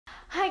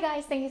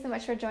guys, thank you so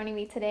much for joining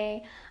me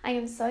today. I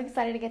am so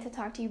excited to get to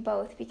talk to you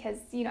both because,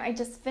 I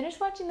just finished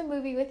watching the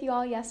movie with you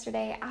all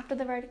yesterday after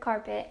the red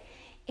carpet,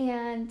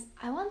 and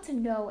I want to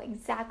know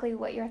exactly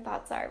what your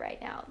thoughts are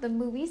right now. The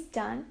movie's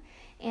done,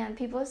 and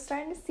people are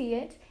starting to see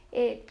it.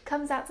 It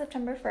comes out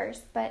September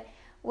 1st, but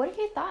what are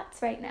your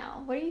thoughts right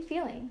now? What are you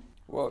feeling?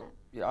 Well,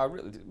 yeah,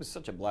 it was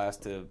such a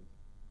blast to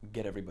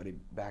get everybody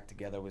back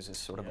together. It was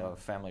just sort of a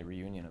family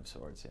reunion of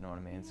sorts, you know what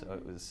I mean? So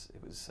it was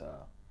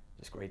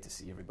just great to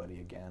see everybody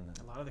again.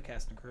 A lot of the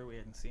cast and crew we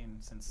hadn't seen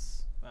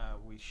since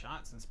we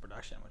shot since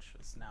production, which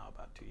was now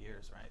about 2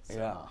 years, right? So,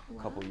 yeah,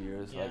 a couple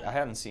years. Yeah. Like I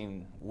hadn't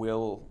seen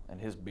Will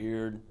and his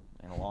beard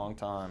in a long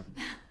time.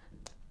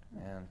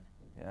 And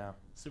yeah,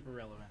 super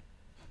relevant.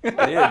 It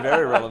is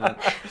very relevant.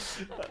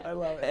 I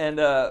love it. And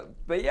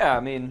but yeah,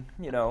 I mean,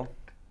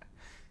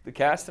 the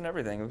cast and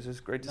everything. It was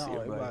just great to see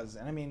everybody. No, it was,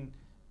 and I mean,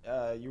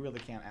 you really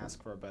can't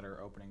ask for a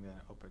better opening than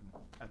it opened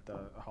at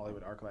the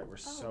Hollywood ArcLight. We're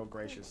so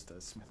gracious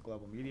to Smith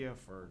Global Media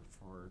for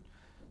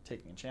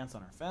taking a chance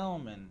on our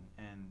film,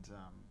 and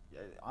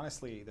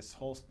honestly,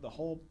 the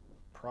whole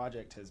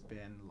project has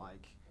been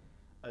like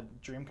a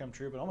dream come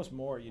true, but almost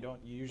more. You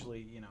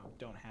usually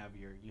don't have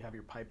you have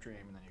your pipe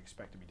dream, and then you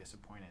expect to be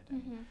disappointed,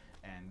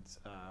 and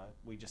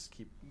we just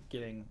keep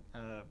getting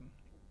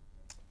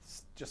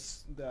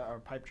our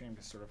pipe dream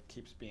just sort of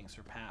keeps being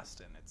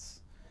surpassed, and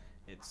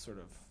it sort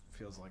of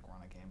feels like we're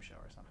on a game show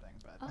or something.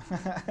 But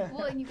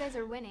well, and you guys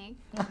are winning.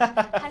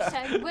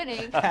 Hashtag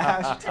winning.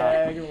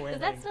 Hashtag winning. Is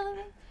that still a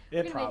thing?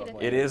 It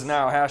probably it is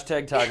now.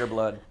 Hashtag Tiger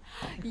Blood.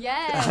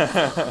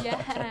 Yes.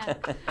 Yeah.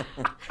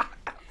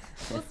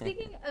 Well,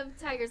 speaking of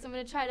tigers, I'm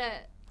going to try to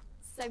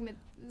segue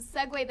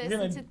this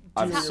into.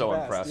 I'm so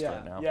impressed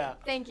right now. Yeah.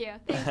 Thank you.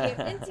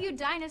 Into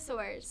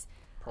dinosaurs.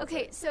 Perfect.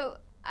 Okay, so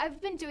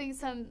I've been doing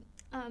some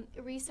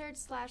research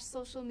 /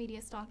 social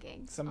media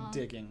stalking. Some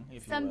digging,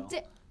 if you will.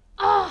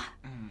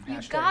 You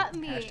got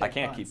me. I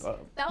can't keep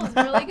up. That was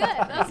really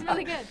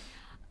good.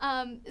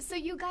 So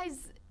you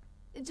guys,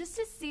 just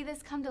to see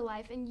this come to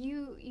life, and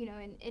you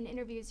in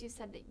interviews you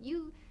said that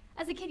you,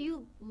 as a kid,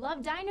 you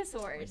loved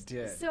dinosaurs. I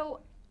did.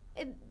 So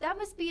that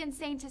must be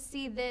insane to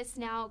see this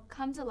now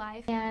come to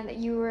life.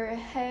 And you were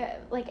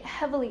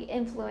heavily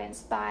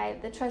influenced by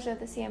The Treasure of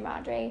the Sierra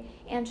Madre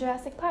and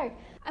Jurassic Park.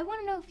 I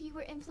want to know if you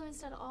were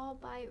influenced at all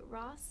by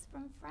Ross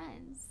from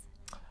Friends.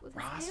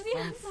 Ross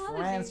from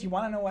Friends. You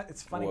want to know what?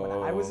 It's funny. Whoa.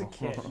 When I was a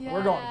kid, Yeah.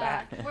 we're going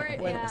back.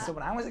 So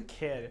when I was a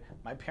kid,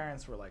 my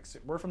parents were like,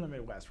 we're from the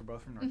Midwest. We're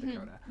both from North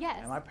Dakota. Yes.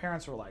 And my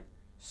parents were like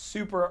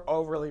super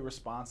overly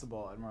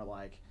responsible, and were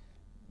like,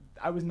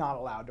 I was not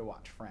allowed to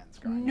watch Friends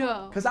growing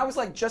up. Because I was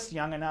like just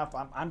young enough.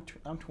 I'm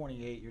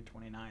 28. You're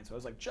 29. So I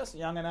was like just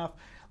young enough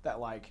that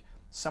like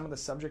some of the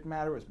subject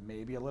matter was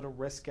maybe a little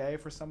risque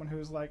for someone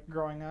who's like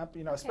growing up.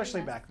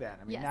 Especially back then.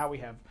 I mean, now we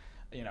have,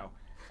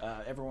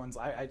 everyone's.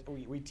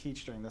 We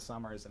teach during the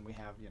summers, and we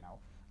have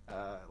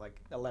like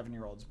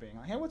 11-year-olds being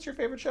like, "Hey, what's your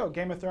favorite show?"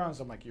 Game of Thrones.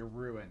 I'm like, "You're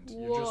ruined.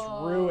 Whoa. You're just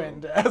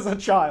ruined as a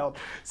child."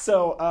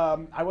 So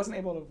I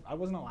wasn't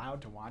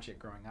allowed to watch it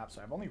growing up.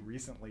 So I've only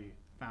recently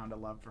found a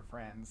love for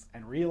Friends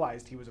and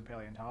realized he was a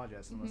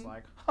paleontologist, and was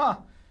like,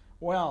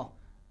 well,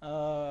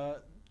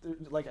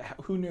 like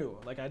who knew?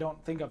 Like I don't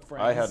think of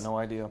Friends. I had no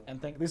idea.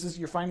 And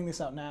you're finding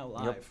this out now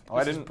live.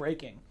 Yep. This is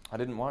breaking. I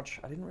didn't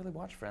really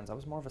watch Friends. I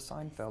was more of a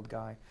Seinfeld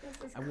guy. This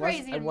is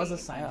crazy. I was a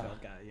Seinfeld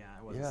guy. Yeah,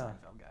 I was a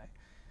Seinfeld guy.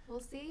 We'll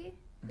see.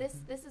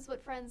 This is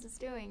what Friends is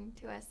doing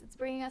to us. It's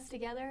bringing us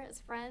together as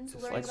friends,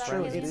 Just learning like about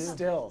Friends. It is aliens.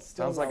 still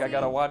Sounds like I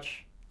gotta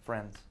watch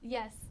Friends.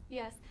 Yes.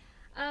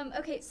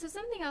 Okay, so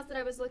something else that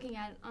I was looking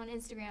at on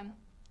Instagram,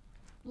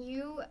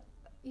 you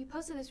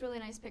posted this really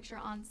nice picture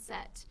on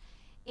set,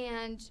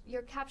 and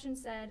your caption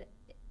said,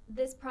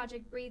 "This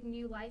project breathed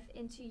new life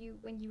into you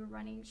when you were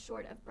running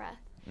short of breath."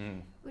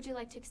 Would you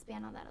like to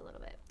expand on that a little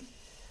bit?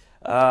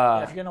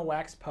 If you're gonna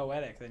wax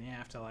poetic, then you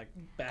have to like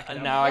back it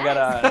up. Now I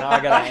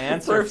gotta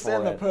answer Proof's for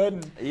in the it.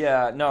 pudding.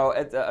 Yeah, no.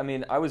 I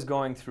mean, I was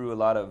going through a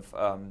lot of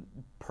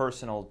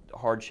personal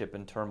hardship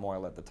and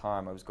turmoil at the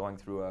time. I was going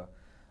through a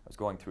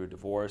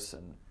divorce,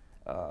 and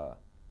I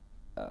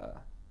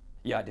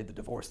did the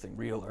divorce thing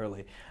real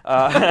early. So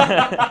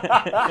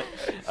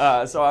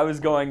I was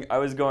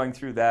going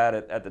through that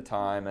at the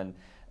time, and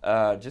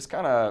just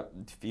kind of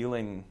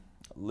feeling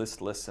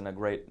listless in a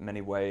great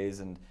many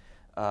ways, and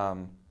I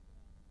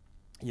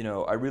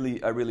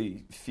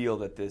really feel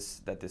that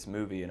this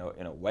movie, in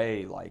a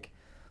way, like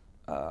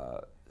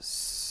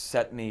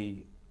set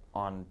me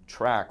on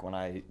track when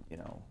I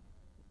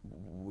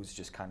was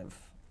just kind of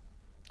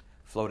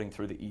floating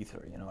through the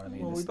ether. You know what I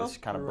mean? Well, this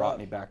kind of brought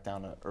me back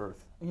down to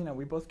earth.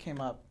 We both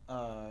came up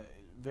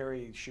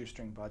very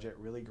shoestring budget,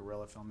 really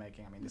guerrilla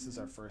filmmaking. I mean, this is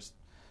our first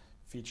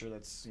feature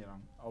that's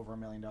over $1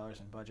 million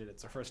in budget.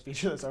 It's our first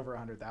feature that's over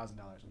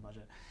 $100,000 in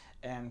budget,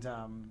 and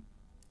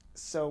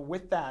so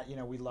with that,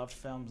 we loved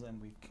films,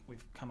 and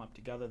we've come up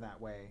together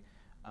that way,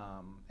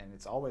 and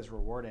it's always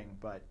rewarding.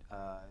 But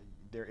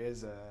there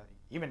is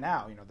even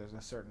now, there's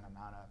a certain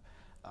amount of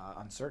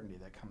uncertainty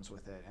that comes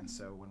with it. And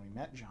so when we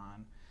met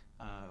John,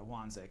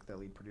 Wanzik, the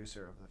lead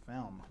producer of the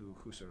film,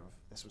 who sort of,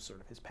 this was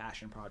sort of his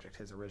passion project,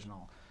 his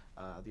original,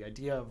 the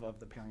idea of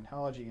the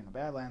paleontology and the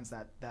Badlands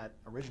that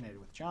originated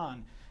with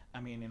John. I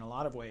mean, in a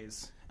lot of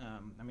ways,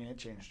 I mean, it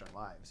changed our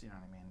lives. You know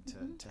what I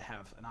mean? To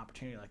have an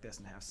opportunity like this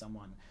and to have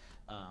someone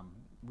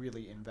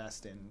really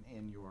invest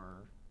in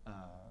your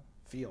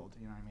field.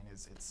 You know what I mean?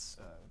 It's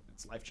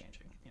life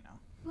changing. You know.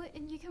 Well,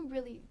 and you can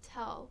really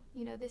tell.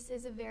 You know, this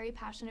is a very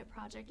passionate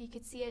project. You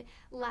could see it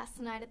last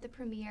night at the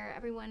premiere.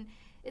 Everyone,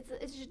 it's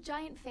a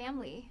giant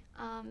family,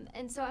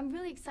 and so I'm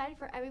really excited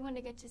for everyone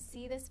to get to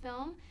see this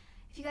film.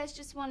 If you guys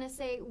just want to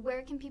say,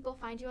 where can people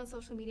find you on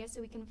social media so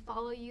we can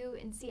follow you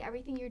and see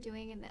everything you're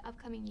doing in the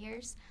upcoming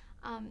years,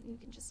 you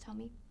can just tell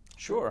me.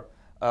 Sure.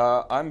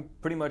 I'm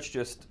pretty much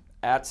just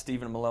at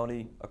Steven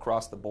Molony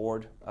across the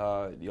board.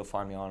 You'll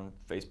find me on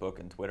Facebook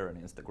and Twitter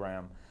and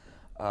Instagram.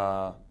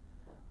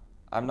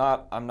 I'm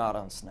not on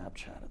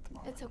Snapchat at the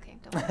moment. It's okay.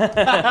 Don't worry.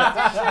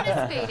 That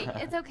trend is fading.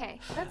 It's okay.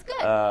 That's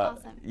good.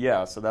 Awesome.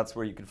 Yeah, so that's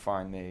where you can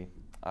find me.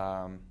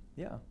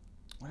 Yeah.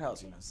 What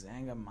else? You know,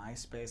 Zanga,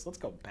 MySpace. Let's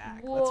go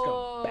back. Whoa. Let's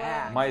go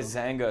back. My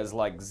Zanga is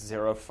like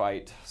Zero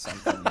Fight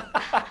something.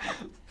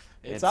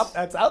 It's up.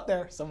 That's out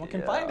there. Someone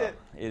can find it.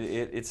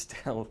 It's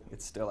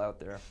still out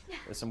there.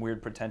 There's some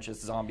weird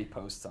pretentious zombie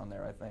posts on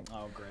there, I think.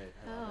 Oh, great.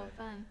 Oh,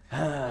 fun.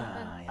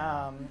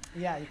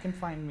 Yeah, you can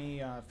find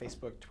me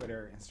Facebook,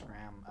 Twitter,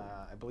 Instagram.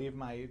 I believe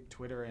my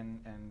Twitter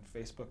and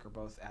Facebook are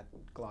both at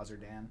Glaser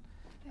Dan.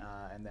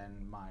 And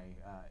then my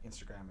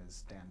Instagram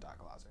is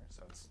dan.glaser.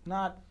 So it's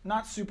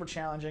not super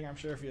challenging. I'm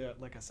sure if you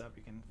look us up,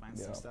 you can find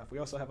some stuff. We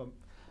also have a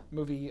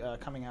movie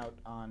coming out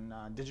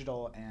on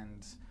digital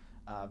and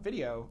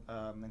video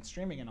and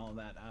streaming and all of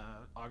that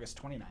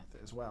August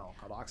 29th as well,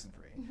 called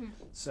Oxenfree. Mm-hmm.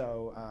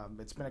 So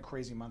it's been a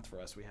crazy month for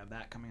us. We have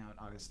that coming out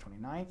August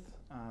 29th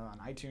on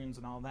iTunes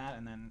and all that,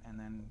 and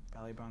then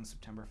Valley Bones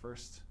September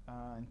 1st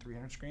in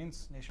 300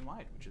 screens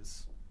nationwide, which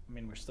is, I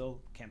mean, we still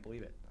can't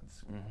believe it.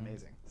 It's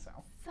amazing.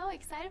 So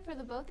excited for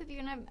the both of you,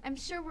 and I'm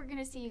sure we're going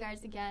to see you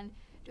guys again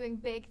doing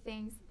big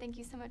things. Thank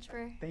you so much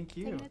for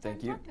taking the time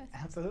to talk to us.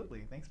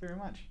 Absolutely. Thanks very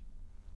much.